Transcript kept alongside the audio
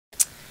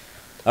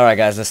Alright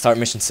guys, let's start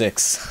mission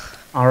 6.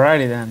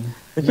 Alrighty then.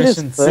 Look at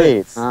Mission this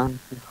plate, 6. huh?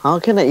 How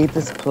can I eat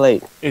this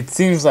plate? It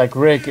seems like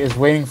Rick is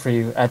waiting for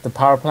you at the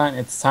power plant.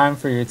 It's time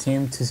for your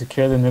team to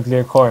secure the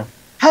nuclear core.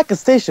 Hack a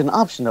station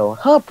optional.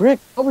 Help Rick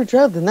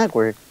overdrive the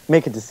network.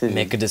 Make a decision.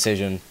 Make a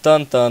decision.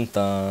 Dun dun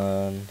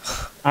dun.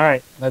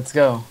 Alright, let's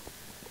go.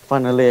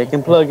 Finally, I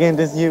can plug in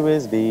this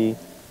USB.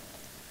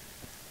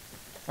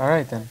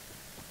 Alright then.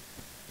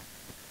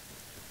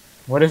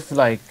 What if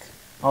like...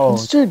 Oh,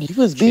 Insert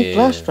USB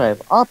flash Yeah.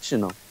 drive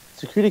optional.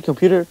 Security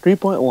computer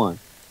 3.1.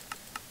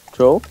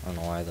 Joe? I don't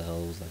know why the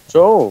hell it was like that.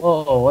 Joe!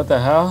 oh, what the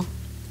hell?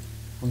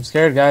 I'm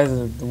scared, guys.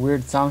 The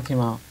weird sound came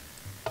out.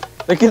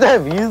 Look at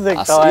that music,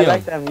 I though. I see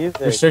like him. that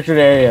music. Restricted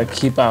area,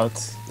 keep out.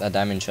 That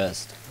diamond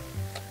chest.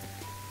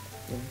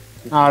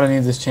 No, I don't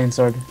need this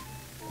chainsword.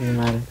 Doesn't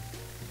matter.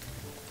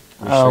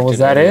 Was Restricted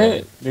that area.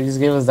 it? They just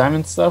gave us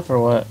diamond stuff or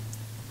what?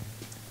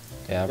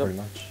 Yeah, pretty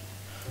much.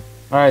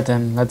 Alright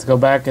then, let's go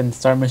back and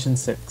start mission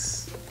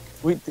 6.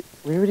 We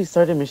already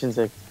started mission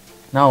 6.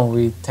 No,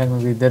 we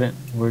technically didn't.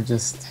 We're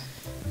just...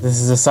 This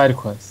is a side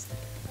quest.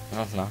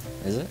 No, it's not.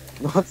 Is it?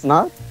 No, it's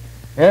not?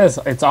 Yes,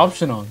 it's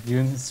optional. You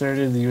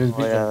inserted the USB.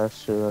 Oh, yeah,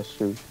 that's true, that's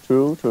true.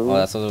 True, true. Oh,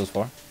 that's what it was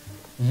for?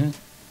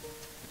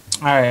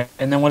 Alright,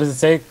 and then what does it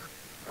say?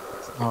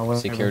 Oh, whatever.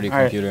 Security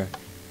Alright, computer.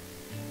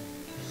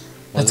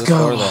 What Let's is this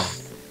go. for,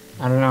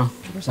 though? I don't know.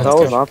 that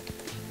was not.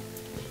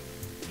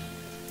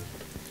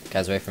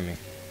 Guys, wait for me.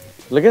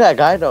 Look at that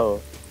guy,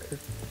 though.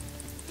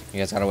 You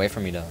guys gotta wait for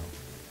me, though.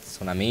 That's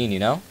what I mean, you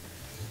know?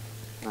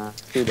 Nah,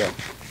 see that.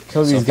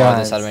 Kill So these far,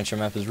 guys. this adventure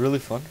map is really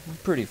fun.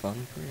 Pretty fun.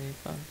 Pretty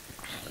fun.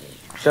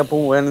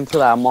 Shepard went into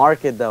that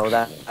market, though.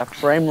 That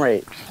frame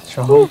rate.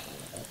 Sure.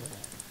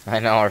 I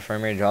know, our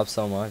frame rate dropped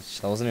so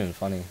much. That wasn't even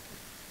funny.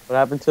 What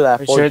happened to that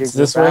Are you 4 sure gigs it's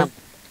this of way? RAM?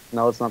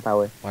 No, it's not that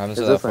way. What happens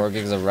It's to that this one. 4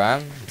 gigs of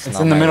RAM? It's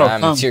not in the my middle.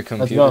 RAM, Come, it's your let's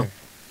computer. go.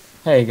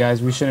 Hey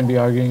guys, we shouldn't be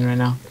arguing right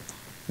now.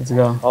 Let's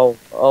go.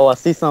 Oh, I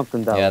see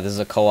something, though. Yeah, this is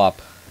a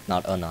co-op,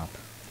 not an op.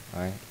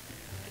 Alright?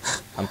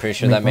 I'm pretty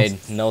sure that Make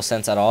made no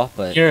sense at all,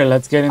 but Here,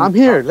 let's get in. I'm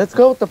here. Let's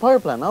go with the power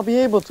plant. I'll be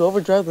able to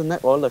overdrive the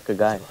net. Oh, look, a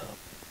guy.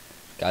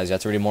 guys, you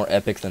have to be more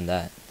epic than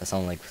that. That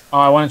sounds like Oh,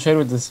 I want to trade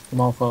with this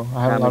mofo.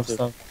 I have Yeah, a me lot of too.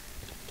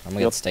 stuff. I'm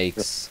gonna get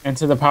steaks.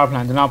 Enter the power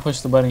plant. Do not push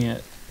the button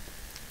yet.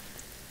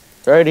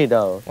 30,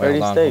 though. Wait, 30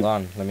 hold steaks.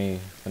 on. Let me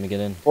get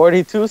in.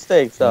 42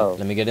 steaks, though.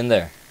 Let me get in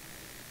there.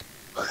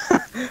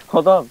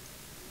 Hold up.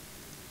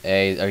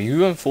 Hey, are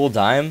you in full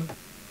dime?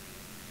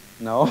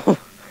 No.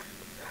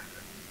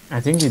 I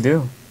think you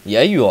do.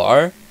 Yeah, you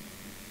are.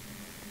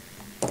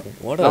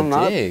 What a I'm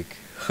not. dick.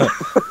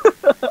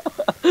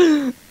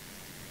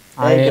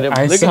 Hey,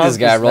 I Look still at have this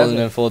guy leather. rolling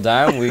in full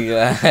dime.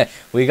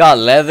 We got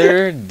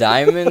leather,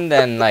 diamond,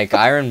 and like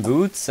iron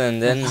boots,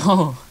 and then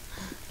Oh.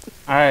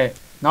 Alright.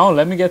 No,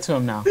 let me get to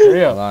him now.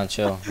 Hurry hold up. on,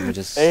 chill. Let me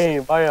just.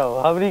 Hey,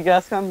 Mario, how many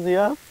gas cans do you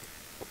have?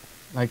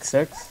 Like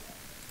 6?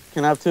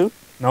 Can I have 2?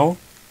 No?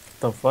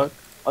 The fuck?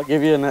 I'll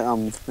give you an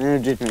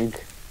energy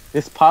drink.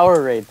 This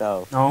power rate,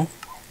 though. No?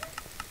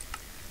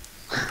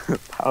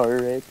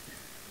 Power rate.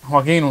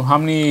 Joaquin, how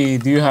many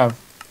do you have?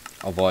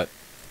 Oh boy,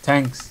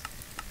 Tanks?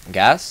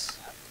 gas?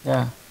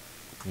 Yeah.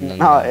 No,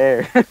 No,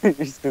 air.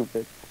 You're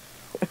stupid.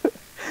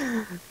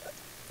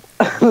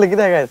 Look at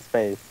that guy's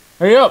face.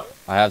 Hurry up!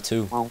 I have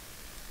 2. Wow.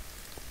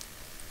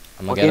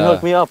 I'm gonna Okay, get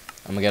hook me up.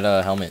 I'm gonna get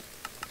a helmet.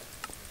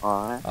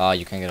 Alright. Oh,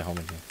 you can't get a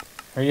helmet here.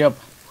 Hurry up.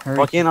 Hurry.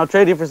 Joaquin, I'll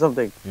trade you for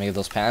something. Let me get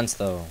those pants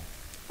though.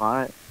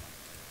 Alright.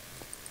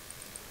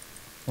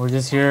 We're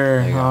just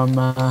here, There you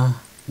go.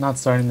 not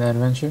starting the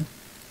adventure.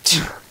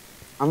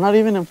 I'm not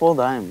even in full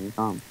dime. You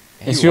dumb.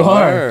 Yes, you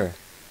are.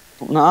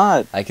 I'm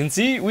not. I can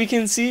see. We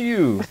can see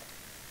you.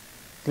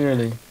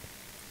 Clearly.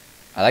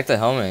 I like the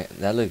helmet.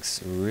 That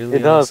looks really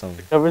It does. awesome.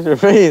 It covers your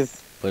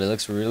face. But it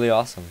looks really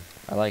awesome.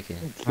 I like it.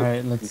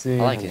 Alright, let's see.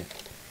 I like it.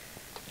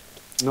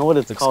 You know what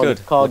it's Looks called? good.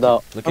 It's called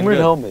Looking armored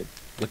good. helmet.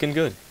 Looking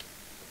good.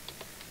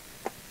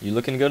 You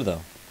looking good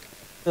though.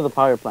 To the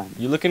power plant.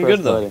 You looking Press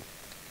good though. button.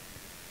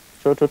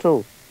 True, true,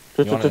 true.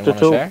 True, You true, wanna, true, wanna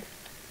true. share?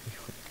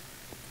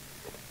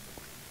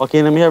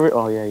 Okay, let me have it.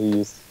 Oh yeah, you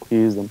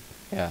used them.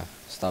 Yeah.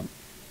 Stop.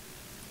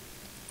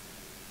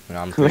 You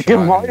know, I'm pretty Look sure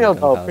at I'm Mario though,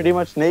 compatible. pretty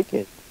much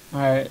naked.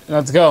 Alright,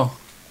 let's go.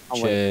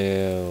 Oh, wait.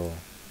 Chill.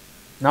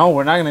 No,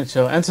 we're not gonna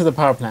chill. Enter the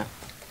power plant.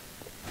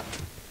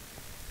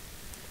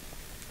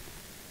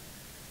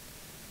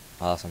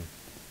 Awesome.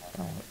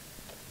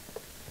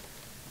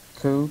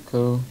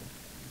 Cool.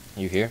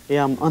 You here?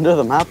 Yeah, I'm under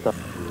the map though.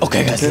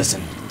 Okay, guys,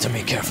 listen to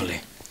me carefully.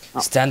 Oh.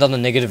 Stand on the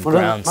negative What is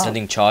ground, that?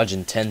 sending charge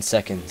in 10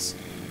 seconds.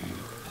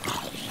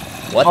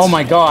 What? Oh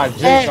my god.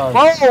 Hey,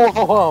 Jesus. whoa,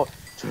 whoa, whoa.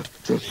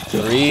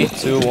 3,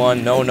 2,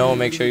 1. No.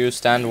 Make sure you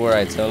stand where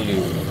I tell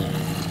you.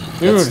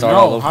 Dude, start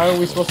all no. over. How are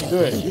we supposed to do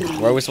it?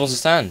 Where are we supposed to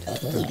stand?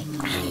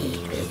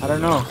 I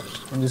don't know.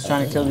 I'm just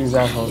trying to kill these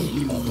assholes.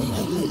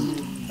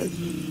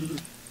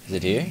 Is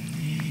it here?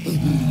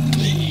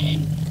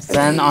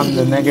 Stand on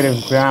the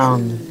negative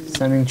ground.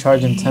 Sending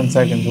charge in 10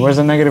 seconds. Where's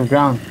the negative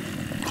ground?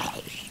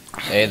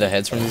 Hey, the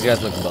heads from these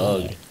guys look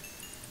bugged.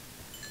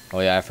 Oh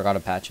yeah, I forgot to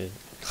patch it.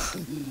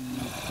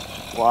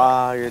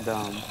 Wow, you're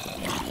dumb.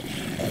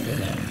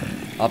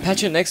 I'll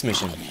patch it next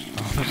mission.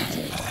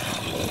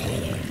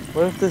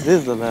 What if this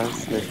is the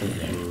last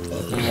mission?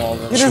 Well,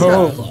 You just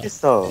True. got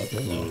so.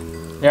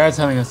 They're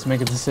telling us to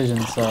make a decision,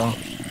 so.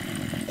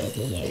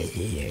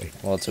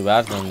 well, too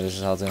bad then. This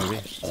is how it's gonna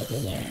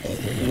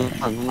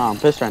be. No, I'm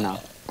pissed right now.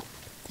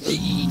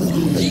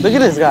 Look at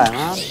this guy,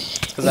 man.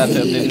 Cause I have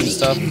to update new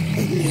stuff.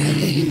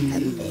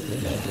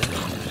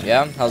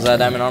 Yeah, how's that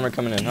diamond armor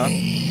coming in, huh?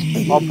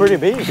 Oh, pretty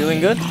big. Feeling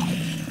good?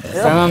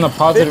 Stand on the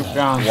positive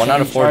ground. 1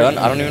 out of 4 Charge-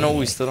 done. I don't even know what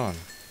we stood on.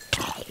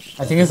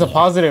 I think it's a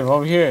positive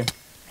over here.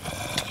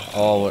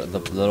 Oh, the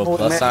little Oh,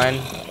 plus man. sign.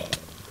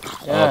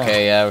 Yeah.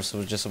 Okay, yeah, we're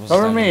just supposed to.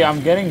 Cover stand me, here.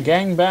 I'm getting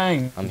gang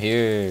bang. I'm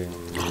here.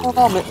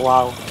 Oh, man.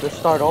 Wow. Let's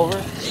start over.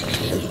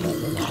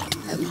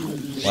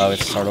 Wow,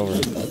 it's start over.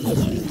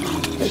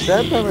 Is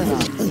that over now?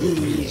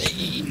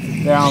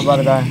 Yeah, I'm about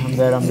to die. I'm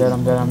dead, I'm dead,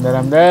 I'm dead, I'm dead,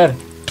 I'm dead.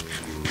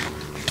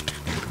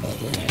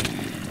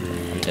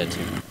 I'm dead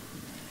too.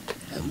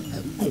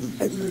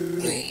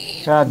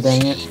 God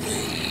dang it.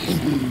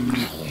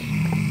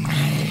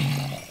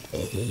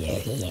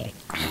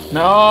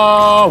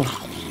 No!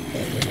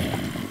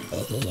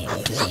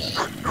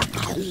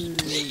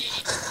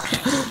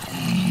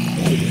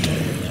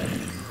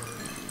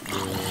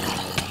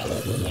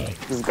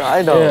 This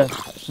guy, though. Yeah.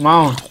 Come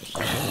on.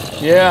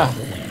 Yeah.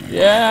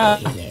 Yeah.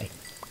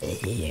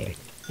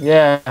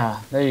 Yeah.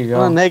 There you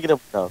On a go.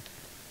 negative, though.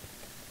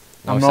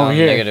 No, I'm it's over not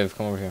here. negative.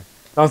 Come over here.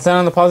 Don't stand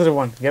on the positive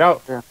one. Get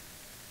out.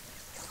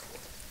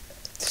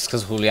 It's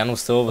because Julian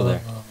was still over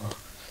there.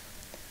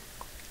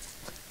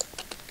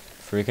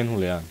 Freaking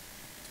Julian.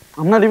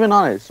 I'm not even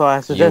on it, so I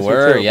You suggest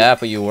were, chill. yeah,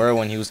 but you were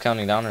when he was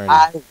counting down already.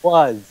 I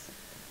was.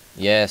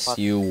 Yes,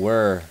 you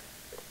were.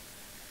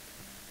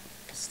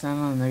 Stand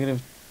on the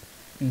negative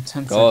in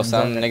 10 Go, seconds.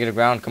 stand on the negative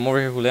ground. Come over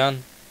here,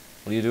 Julian.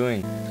 What are you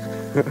doing?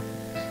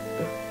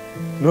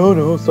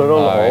 No, start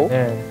over. Alright.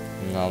 Yeah.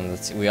 No,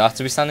 let's see. We have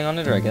to be standing on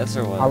it, or I guess,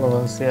 or what? All of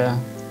us, yeah.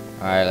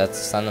 Alright, let's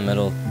stand in the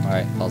middle.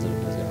 Alright, positive.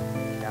 Let's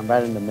go. Yeah, I'm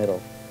right in the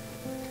middle.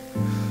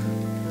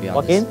 Be on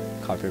Walk this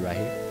in. carpet right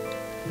here.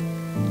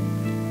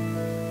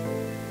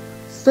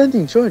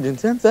 Sending charge in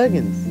 10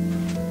 seconds.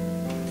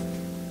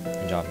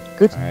 Good job.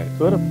 Good. Alright.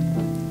 Good.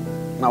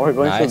 Now we're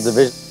going to Nice. the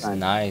division sign.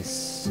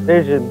 Nice.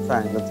 Division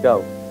sign. Let's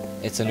go.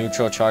 It's a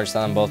neutral charge.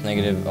 Stand on both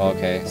negative. Oh,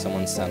 okay,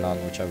 someone stand on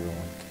whichever one.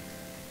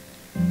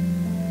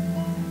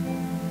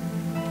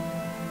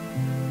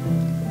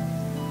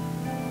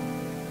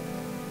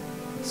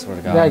 Swear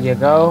to God. There you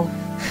go.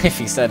 If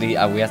he said we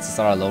had to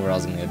start all over, I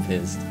was gonna get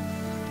pissed.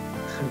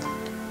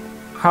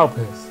 How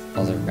pissed?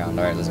 Positive ground.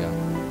 Alright, let's go.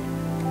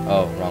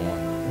 Oh, wrong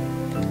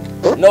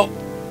one. Nope.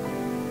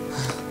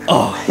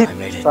 Oh, I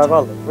made it. Start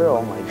over.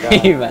 Oh my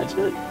Can you god.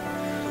 imagine?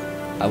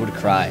 I would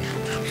cry.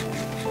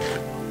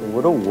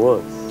 What a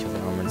wuss. Kill the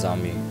armored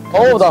zombie.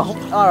 Oh,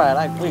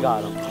 alright, we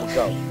got him. Let's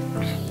go.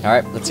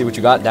 Alright, let's see what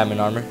you got,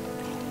 diamond armor.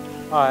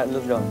 Alright,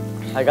 let's go.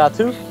 I got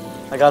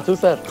two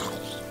sets.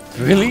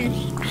 Really?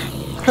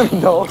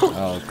 No.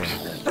 Oh, okay.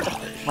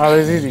 Oh,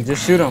 it's easy.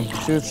 Just shoot him.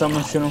 Shoot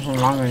someone, shoot him from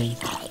long range.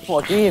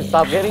 Joaquin,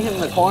 stop getting him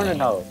in the corner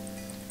now.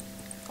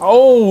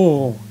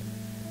 Oh!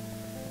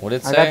 What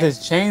did it I say? got this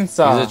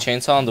chainsaw. Use a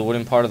chainsaw on the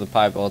wooden part of the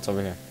pipe. Oh, it's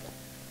over here.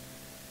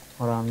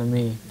 Hold on, let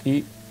me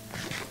eat.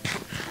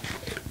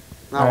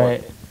 Now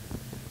Alright.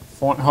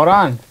 Hold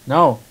on.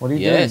 No. What are you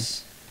doing?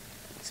 Yes.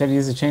 You said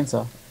use a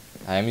chainsaw.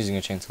 I am using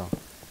a chainsaw.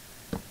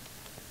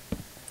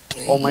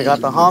 Oh my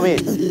god, the homie.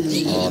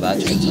 Oh, that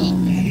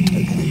chainsaw.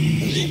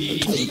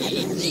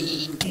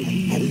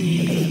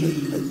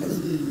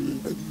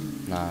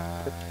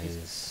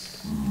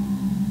 Nice.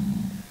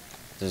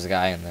 There's a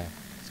guy in there.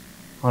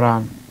 Hold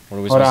on. What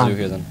are we Hold supposed on. to do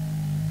here then?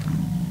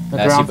 Look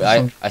I around see, for I,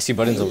 some- I see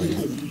buttons over here.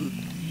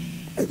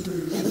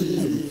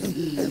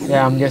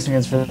 Yeah, I'm guessing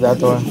it's for that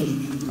door.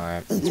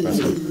 Alright, let's press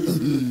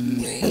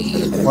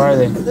it. Where are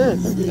they?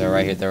 This. They're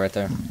right here, they're right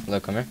there.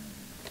 Look, come here.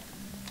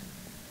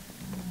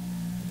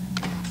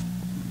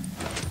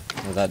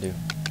 What does that do?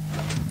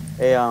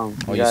 Hey, Oh,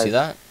 you guys. see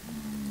that?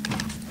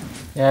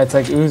 Yeah, it's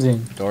like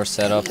oozing. Door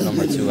setup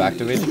number 2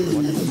 activated.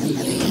 What?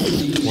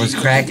 What's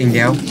cracking,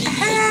 yo?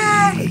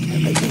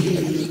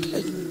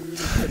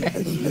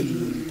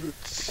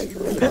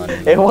 Come on,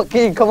 Hey,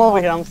 Joaquin, come over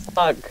here. I'm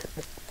stuck.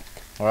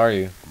 where are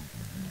you?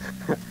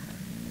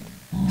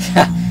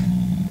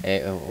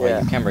 Hey, wait,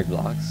 Yeah. you can't break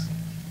blocks.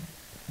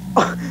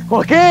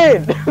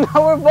 Joaquin!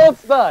 Now we're both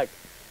stuck.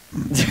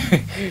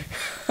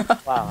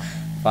 Wow.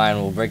 Fine,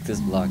 we'll break this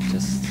block.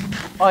 Just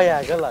Oh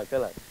yeah, good luck.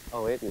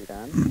 Oh wait, you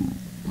can.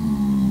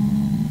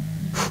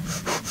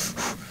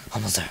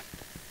 almost there.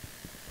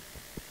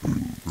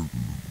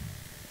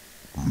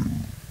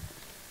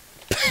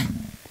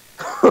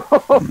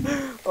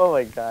 Oh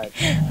my god.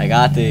 I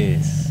got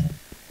this.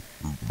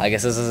 I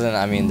guess this isn't.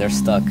 I mean, they're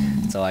stuck,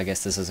 so I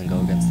guess this doesn't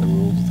go against the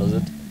rules, does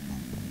it?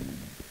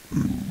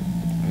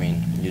 I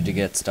mean, you did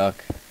get stuck.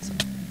 So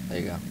there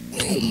you go.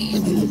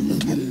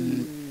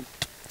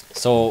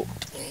 So,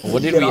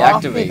 what did Get we off me,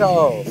 activate?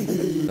 though.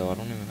 So I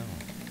don't even know.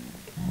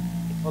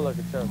 Oh look,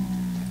 it's up.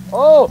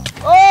 Oh!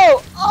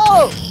 Oh!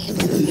 Oh!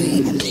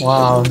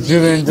 Wow,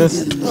 Julian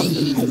just.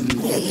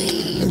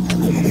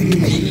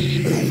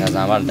 Guys,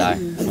 I'm about to die.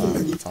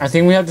 I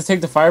think we have to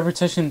take the fire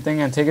protection thing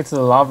and take it to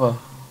the lava.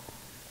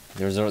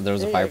 There was a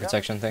Hey, fire I got-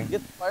 protection thing.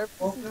 Get the fire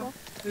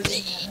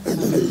protection.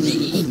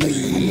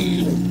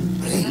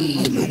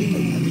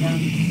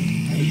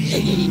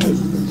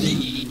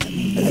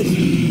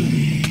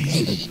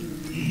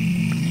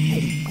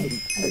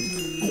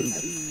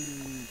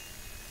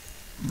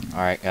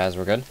 Alright, guys,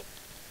 we're good.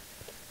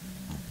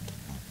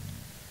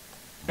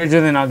 Here,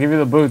 Julian, I'll give you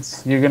the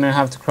boots. You're gonna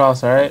have to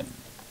cross, alright?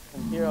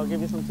 And here, I'll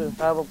give you some too.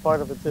 I have a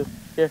part of it too.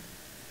 Here.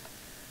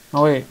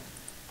 Oh, wait.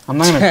 I'm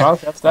not gonna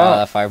cross. That's That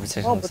that. fire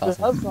protection Oh, was but you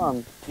awesome. have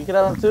some. You can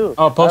have them too.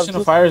 Oh, I have potion two.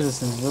 of fire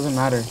resistance. Doesn't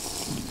matter.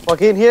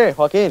 Joaquin, here.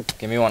 Joaquin.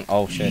 Give me one.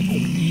 Oh shit.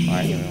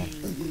 Alright, give me one.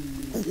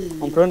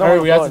 I'm throwing down Alright,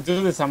 the we have floor. to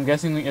do this. I'm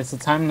guessing it's a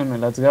time limit.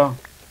 Let's go.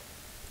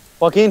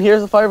 Joaquin,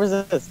 here's the fire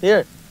resist.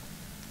 Here.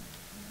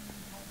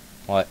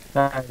 What?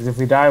 Guys, if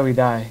we die, we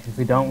die. If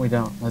we don't, we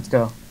don't. Let's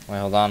go. Wait,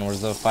 hold on.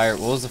 Where's the fire?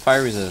 What was the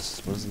fire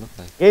resist? What does it look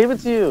like? Gave it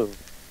to you.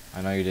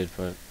 I know you did,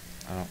 but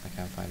I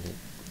can't find it.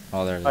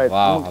 Oh, there it is. Alright,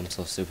 Wow, move. I'm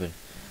so stupid.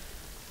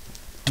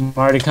 I'm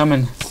already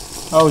coming.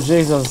 Oh,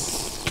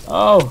 Jesus.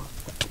 Oh.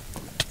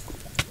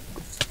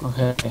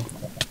 Okay.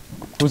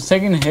 Who's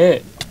taking a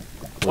hit?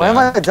 Why am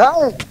I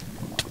dying?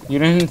 You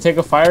didn't take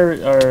a fire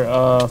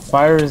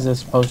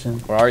resist potion.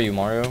 Where are you,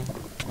 Mario?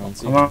 I don't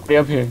see I'm you. already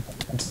up here.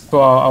 So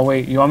I'll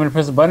wait. You want me to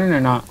press a button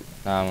or not?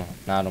 Nah,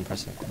 don't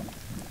press it.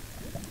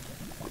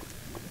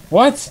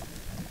 What?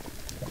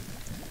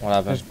 What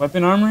happened? There's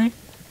weapon armory?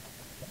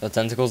 The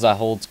tentacles that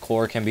hold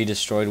core can be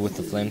destroyed with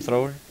the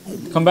flamethrower?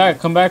 Come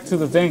back to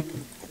the thing.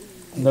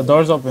 The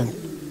door's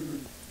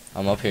open.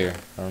 I'm up here.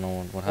 I don't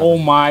know what Oh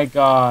happened. my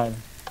god.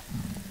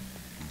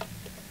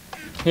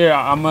 Here,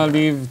 I'm gonna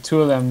leave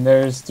 2 of them.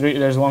 There's 3.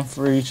 There's 1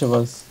 for each of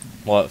us.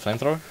 What,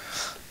 flamethrower?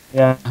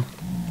 Yeah.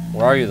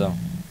 Where are you, though?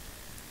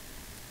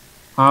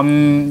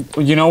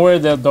 You know where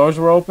the doors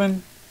were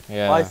open?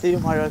 Yeah. Oh, I see you,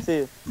 Mario. I see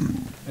you.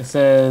 It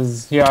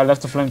says here. I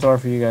left a flamethrower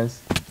for you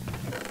guys.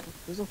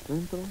 There's a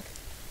flamethrower.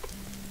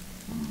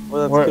 Oh,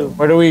 that's Where, cool.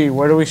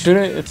 where do we shoot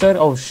it? It said.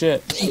 Oh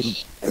shit.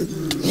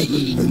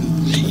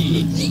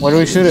 Where do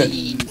we shoot it?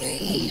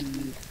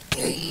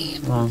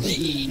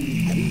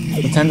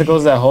 The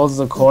tentacles that holds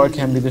the core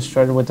can be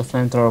destroyed with the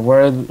flamethrower.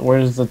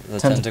 Where's the The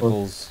tentacles?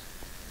 tentacles.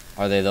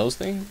 Are they those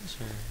things?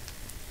 Or-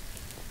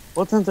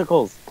 What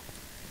tentacles?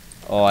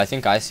 Oh, I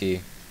think I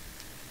see.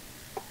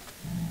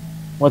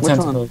 What Which one?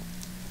 tentacles?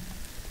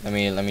 Let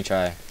me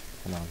try.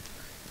 Come on.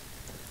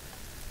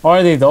 Oh,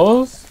 are they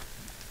those?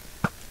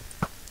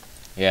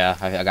 Yeah,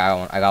 I got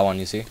one. I got one,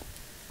 you see?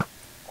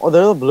 Oh,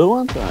 they're the blue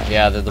ones? Alright.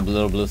 Yeah, they're the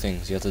little blue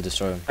things. You have to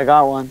destroy them. I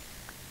got one.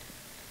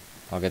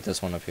 I'll get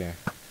this one up here.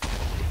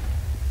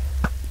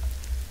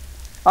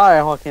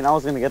 Alright, Joaquin, I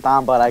was gonna get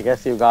down, but I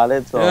guess you got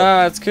it, so.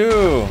 Yeah, it's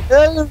cool.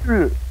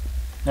 There,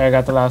 I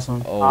got the last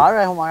one. Oh,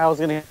 Alright, Mario, I was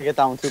gonna get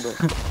that one too,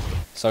 but.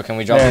 so can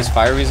we drop There. these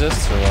fire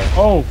resists or what?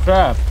 Oh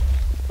crap!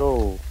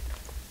 Go.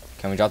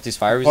 Can we drop these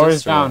fire Core is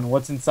resists or what? down.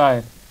 What's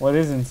inside? What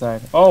is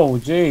inside? Oh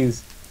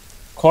jeez.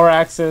 Core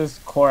access.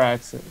 Core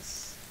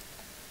access.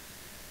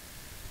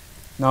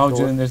 No, So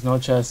Julian, there's no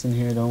chest in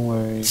here. Don't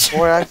worry.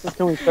 4 axis,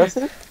 can we press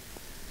it?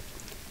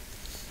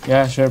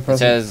 Yeah, sure. It Press it.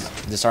 says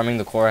disarming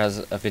the core has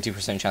a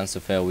 50% chance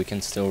to fail. We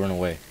can still run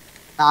away.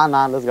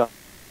 Nah, let's go.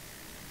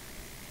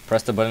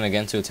 Press the button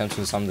again to attempt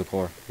to disarm the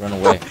core. Run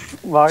away.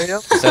 Mario?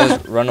 It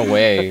says run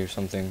away or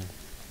something.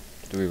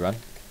 Do we run?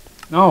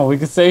 No, we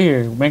can stay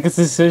here. Make a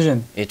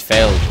decision. It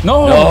failed.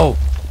 No. No!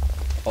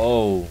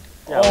 Oh.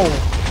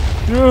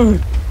 Oh, dude.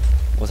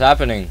 What's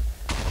happening?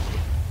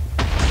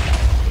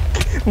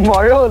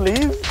 Mario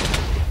leaves?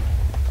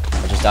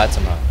 I just died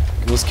somehow.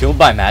 It was killed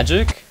by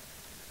magic?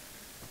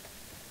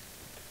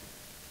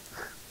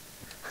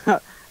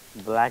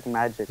 Black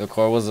magic. The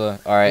core was a...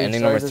 Alright, Wait, ending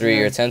sorry, number this 3.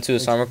 Your man- attempt to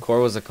disarm a core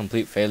was a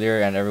complete failure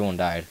and everyone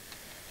died.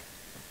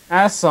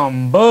 That's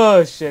some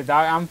bullshit,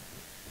 dog.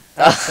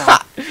 That's some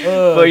bullshit.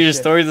 But your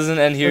story doesn't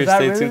end here. Was that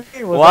Stay really-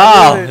 tuned. was that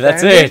Wow, really the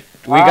that's ending? it.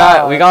 We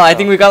got Wow, I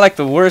think we got like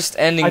the worst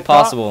ending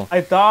possible.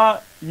 I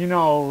thought, you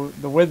know,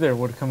 the Wither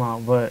would come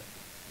out, but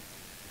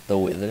The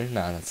Wither?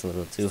 Nah, that's a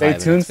little too high. stay of an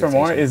tuned for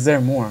more. expectation. Is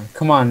there more?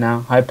 Come on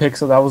now.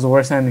 Hypixel, that was the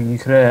worst ending. You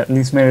could have at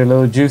least made it a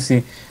little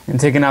juicy and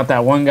taken out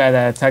that one guy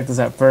that attacked us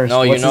at first. No,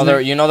 What's his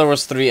name? you know there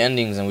was 3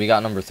 endings and we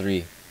got number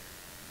 3.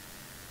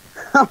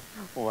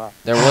 Wow.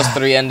 There was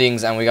 3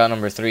 endings and we got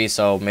number 3,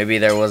 so maybe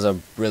there was a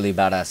really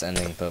badass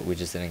ending, but we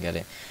just didn't get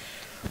it.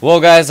 Well,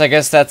 guys, I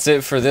guess that's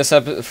it for this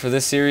for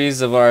this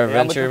series of our Yeah, I'm gonna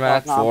adventure jump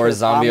map off now, for I'm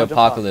Zombie gonna jump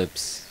off.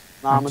 Apocalypse.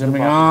 Nah, I'm I'm gonna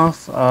jumping jump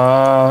off.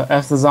 off.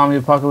 F the zombie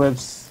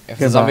apocalypse.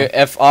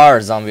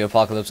 FR Zombie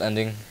Apocalypse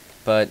ending.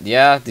 But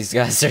yeah, these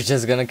guys are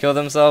just gonna kill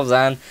themselves,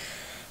 and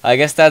I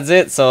guess that's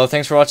it. So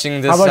thanks for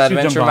watching this How about you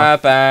adventure jump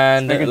map,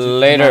 and Make it-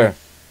 later.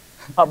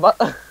 How about-